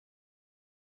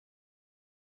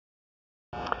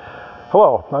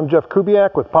Hello, I'm Jeff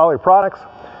Kubiak with Poly Products,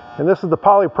 and this is the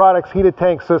Poly Products heated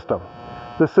tank system.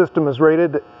 This system is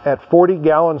rated at 40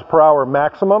 gallons per hour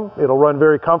maximum. It'll run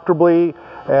very comfortably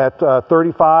at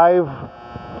 35,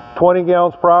 20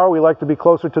 gallons per hour. We like to be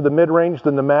closer to the mid-range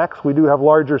than the max. We do have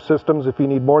larger systems if you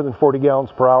need more than 40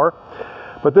 gallons per hour.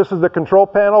 But this is the control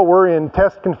panel. We're in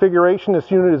test configuration. This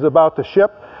unit is about to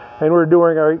ship, and we're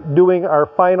doing our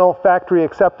final factory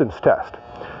acceptance test.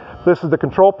 This is the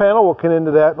control panel. We'll get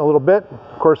into that in a little bit.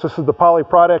 Of course, this is the Poly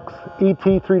Products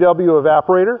ET3W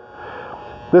evaporator.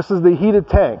 This is the heated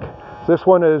tank. This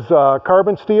one is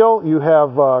carbon steel. You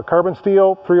have carbon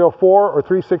steel 304 or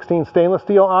 316 stainless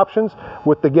steel options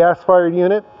with the gas-fired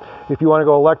unit. If you want to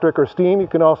go electric or steam, you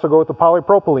can also go with the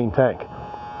polypropylene tank.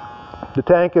 The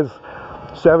tank is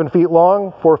 7 feet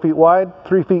long, 4 feet wide,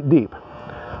 3 feet deep.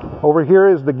 Over here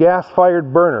is the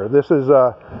gas-fired burner. This is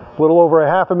a little over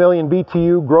 500,000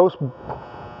 BTU gross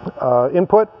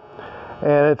input,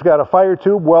 and it's got a fire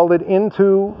tube welded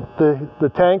into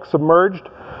the tank, submerged,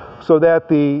 so that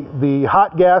the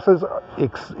hot gases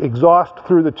exhaust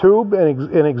through the tube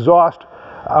and exhaust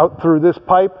out through this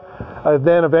pipe,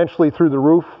 then eventually through the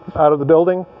roof out of the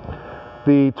building.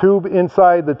 The tube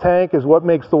inside the tank is what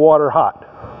makes the water hot,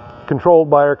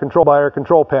 controlled by our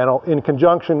control panel in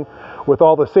conjunction with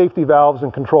all the safety valves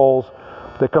and controls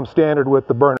that come standard with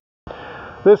the burner.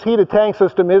 This heated tank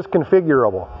system is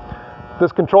configurable.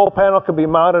 This control panel can be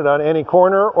mounted on any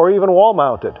corner or even wall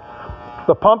mounted.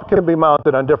 The pump can be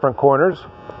mounted on different corners.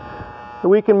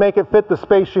 We can make it fit the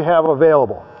space you have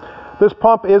available. This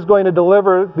pump is going to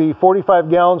deliver the 45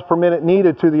 gallons per minute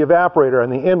needed to the evaporator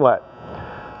and the inlet.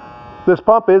 This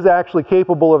pump is actually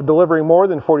capable of delivering more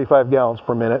than 45 gallons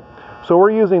per minute. So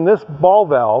we're using this ball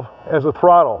valve as a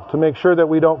throttle to make sure that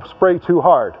we don't spray too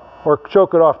hard or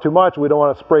choke it off too much. We don't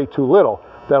want to spray too little.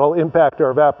 That'll impact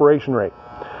our evaporation rate.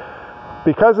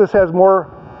 Because this has more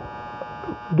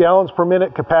gallons per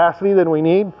minute capacity than we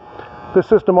need, this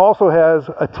system also has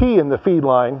a T in the feed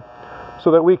line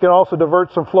so that we can also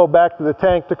divert some flow back to the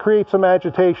tank to create some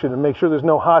agitation and make sure there's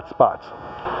no hot spots.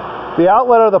 The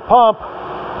outlet of the pump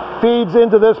feeds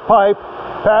into this pipe,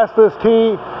 past this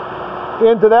T,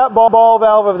 into that ball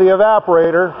valve of the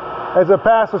evaporator. As it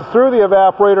passes through the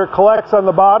evaporator, collects on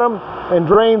the bottom and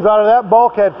drains out of that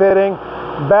bulkhead fitting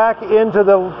back into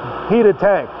the heated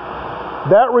tank.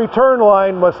 That return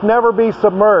line must never be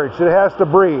submerged. It has to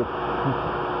breathe.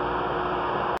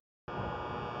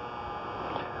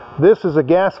 This is a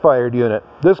gas-fired unit.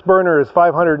 This burner is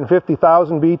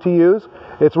 550,000 BTUs.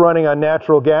 It's running on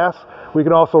natural gas. We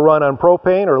can also run on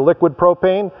propane or liquid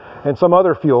propane and some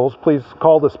other fuels. Please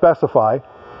call to specify.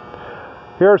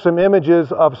 Here are some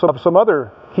images of some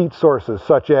other heat sources,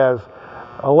 such as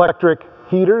electric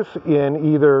heaters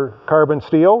in either carbon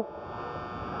steel,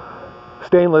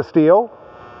 stainless steel,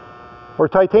 or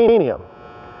titanium.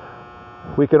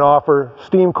 We can offer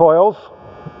steam coils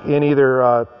in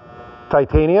either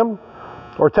titanium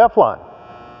or Teflon.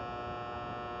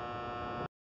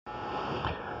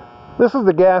 This is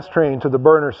the gas train to the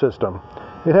burner system.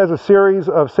 It has a series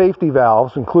of safety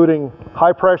valves, including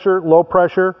high pressure, low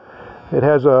pressure. It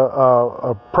has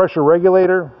a pressure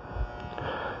regulator,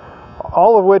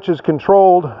 all of which is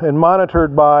controlled and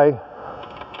monitored by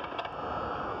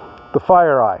the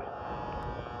fire eye.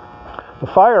 The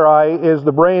fire eye is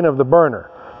the brain of the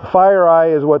burner. The fire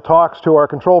eye is what talks to our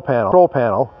control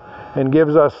panel and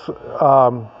gives us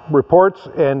reports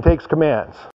and takes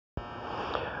commands.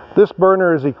 This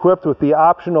burner is equipped with the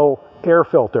optional air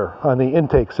filter on the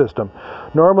intake system.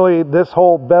 Normally this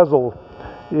whole bezel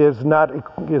is not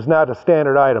a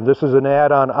standard item. This is an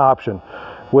add-on option,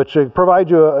 which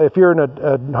provides you, if you're in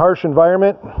a harsh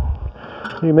environment,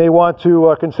 you may want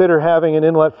to consider having an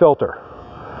inlet filter.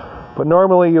 But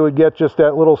normally you would get just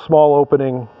that little small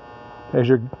opening as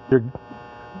your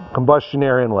combustion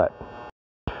air inlet.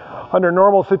 Under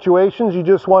normal situations, you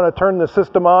just want to turn the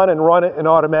system on and run it in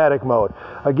automatic mode.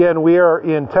 Again, we are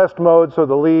in test mode, so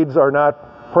the leads are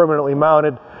not permanently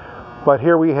mounted. But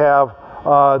here we have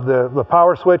the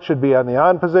power switch should be on the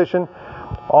on position.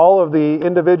 All of the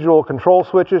individual control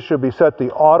switches should be set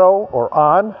to auto or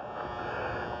on.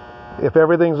 If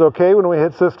everything's okay when we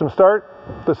hit system start,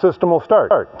 the system will start.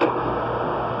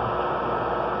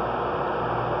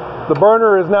 The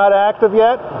burner is not active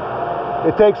yet.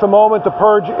 It takes a moment to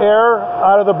purge air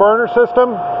out of the burner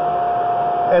system,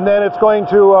 and then it's going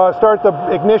to start the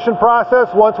ignition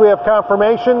process. Once we have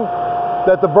confirmation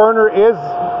that the burner is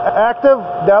active,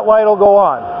 that light will go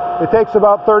on. It takes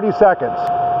about 30 seconds.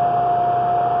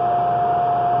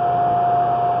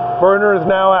 Burner is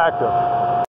now active.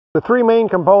 The three main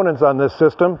components on this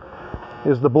system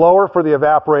is the blower for the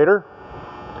evaporator,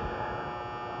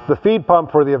 the feed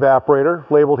pump for the evaporator,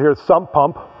 labeled here sump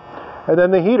pump, and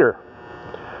then the heater.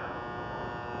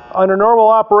 Under normal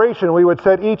operation, we would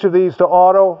set each of these to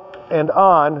auto and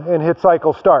on and hit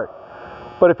cycle start.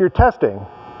 But if you're testing,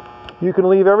 you can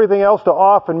leave everything else to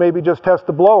off and maybe just test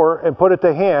the blower and put it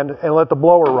to hand and let the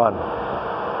blower run.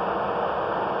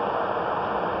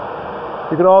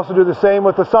 You can also do the same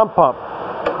with the sump pump.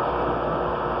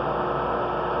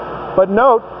 But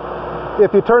note,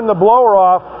 if you turn the blower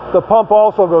off, the pump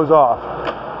also goes off.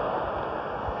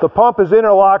 The pump is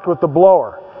interlocked with the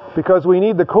blower because we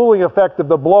need the cooling effect of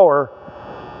the blower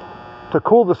to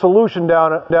cool the solution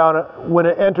down when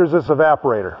it enters this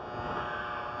evaporator.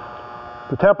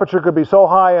 The temperature could be so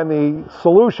high in the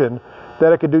solution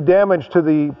that it could do damage to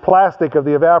the plastic of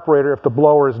the evaporator if the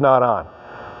blower is not on.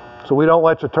 So we don't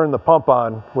let you turn the pump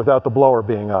on without the blower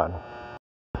being on.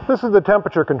 This is the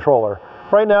temperature controller.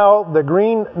 Right now, the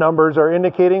green numbers are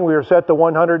indicating we are set to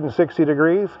 160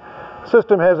 degrees. The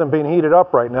system hasn't been heated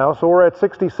up right now, so we're at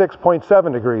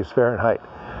 66.7 degrees Fahrenheit.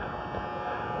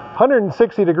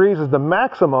 160 degrees is the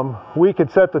maximum we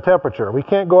could set the temperature. We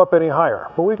can't go up any higher,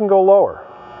 but we can go lower.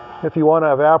 If you want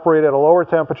to evaporate at a lower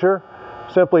temperature,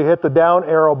 simply hit the down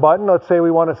arrow button. Let's say we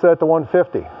want to set it to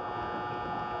 150.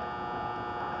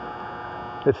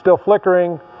 It's still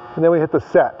flickering, and then we hit the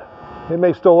set. It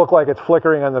may still look like it's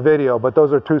flickering on the video, but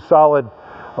those are two solid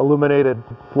illuminated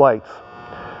lights.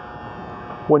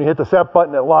 When you hit the set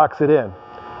button, it locks it in.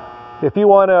 If you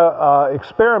want to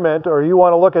experiment, or you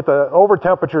want to look at the over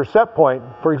temperature set point,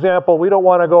 for example, we don't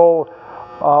want to go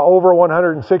over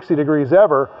 160 degrees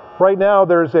ever. Right now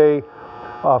there's a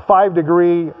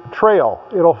 5-degree trail.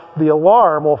 The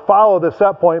alarm will follow the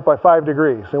set point by 5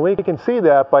 degrees. And we can see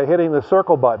that by hitting the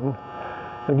circle button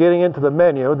and getting into the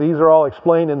menu. These are all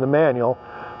explained in the manual.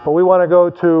 But we want to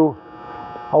go to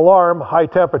alarm high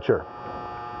temperature.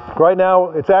 Right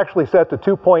now it's actually set to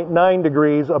 2.9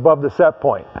 degrees above the set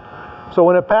point. So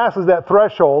when it passes that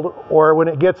threshold, or when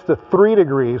it gets to 3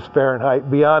 degrees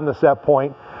Fahrenheit beyond the set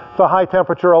point, the high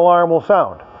temperature alarm will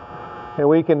sound. And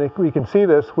we can see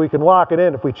this, we can lock it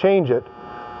in if we change it.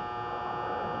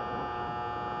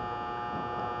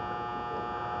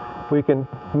 We can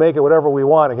make it whatever we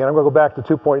want again. I'm going to go back to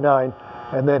 2.9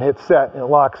 and then hit set, and it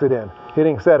locks it in.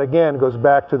 Hitting set again goes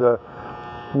back to the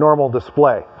normal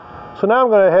display. So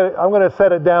now I'm going to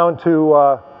set it down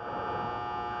to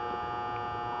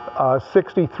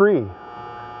 63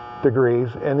 degrees,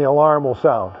 and the alarm will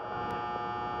sound.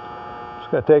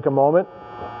 Just going to take a moment.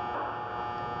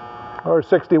 Or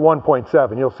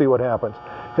 61.7, you'll see what happens.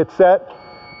 Hit set,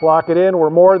 lock it in.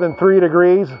 We're more than 3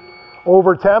 degrees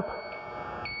over temp.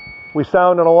 We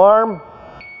sound an alarm.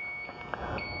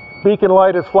 Beacon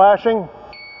light is flashing.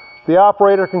 The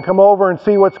operator can come over and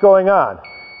see what's going on.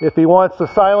 If he wants to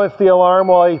silence the alarm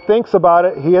while he thinks about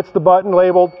it, he hits the button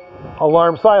labeled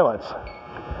alarm silence.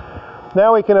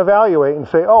 Now we can evaluate and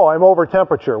say, oh, I'm over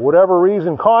temperature. Whatever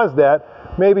reason caused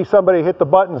that, maybe somebody hit the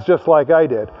buttons just like I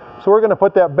did. So we're going to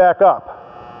put that back up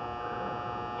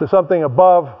to something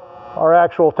above our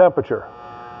actual temperature.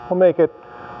 We'll make it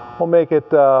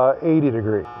 80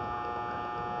 degrees.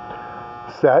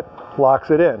 Set,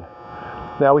 locks it in.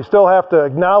 Now we still have to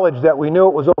acknowledge that we knew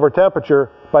it was over temperature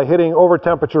by hitting over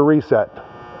temperature reset.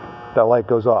 That light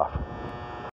goes off.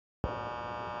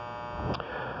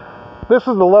 This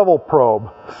is the level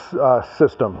probe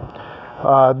system.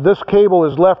 This cable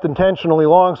is left intentionally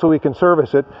long so we can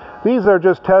service it. These are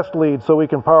just test leads so we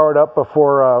can power it up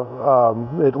before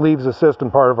it leaves the system,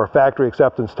 part of our factory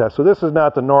acceptance test. So this is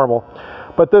not the normal.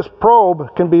 But this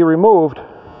probe can be removed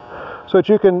so that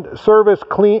you can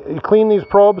clean these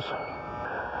probes.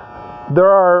 There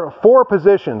are 4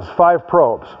 positions, 5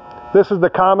 probes. This is the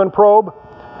common probe.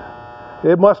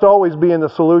 It must always be in the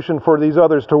solution for these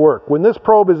others to work. When this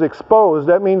probe is exposed,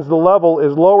 that means the level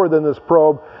is lower than this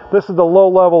probe. This is the low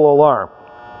level alarm.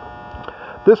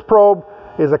 This probe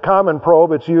is a common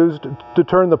probe. It's used to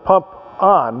turn the pump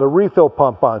on, the refill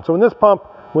pump on. So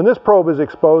when this probe is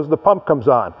exposed, the pump comes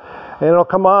on. And it'll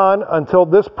come on until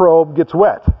this probe gets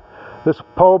wet. This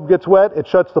probe gets wet, it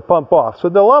shuts the pump off. So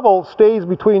the level stays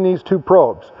between these 2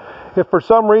 probes. If for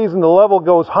some reason the level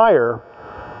goes higher,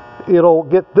 it'll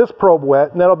get this probe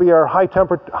wet, and that'll be our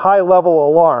high level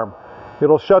alarm.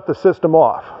 It'll shut the system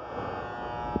off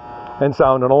and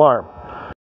sound an alarm.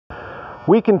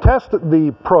 We can test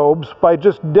the probes by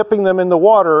just dipping them in the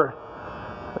water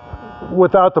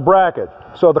without the bracket.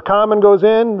 So the common goes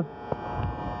in,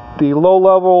 the low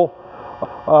level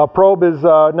probe is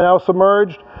now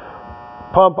submerged,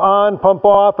 pump on, pump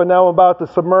off, and now I'm about to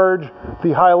submerge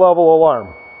the high level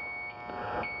alarm.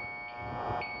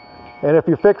 And if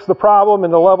you fix the problem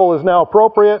and the level is now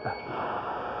appropriate,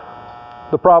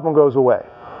 the problem goes away.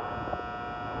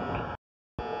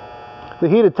 The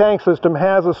heated tank system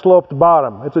has a sloped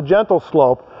bottom. It's a gentle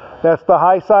slope. That's the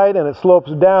high side, and it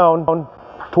slopes down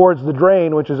towards the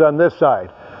drain, which is on this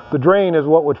side. The drain is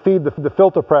what would feed the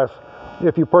filter press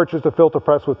if you purchased a filter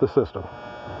press with the system.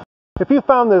 If you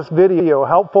found this video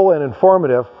helpful and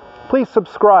informative, please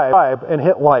subscribe and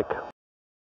hit like.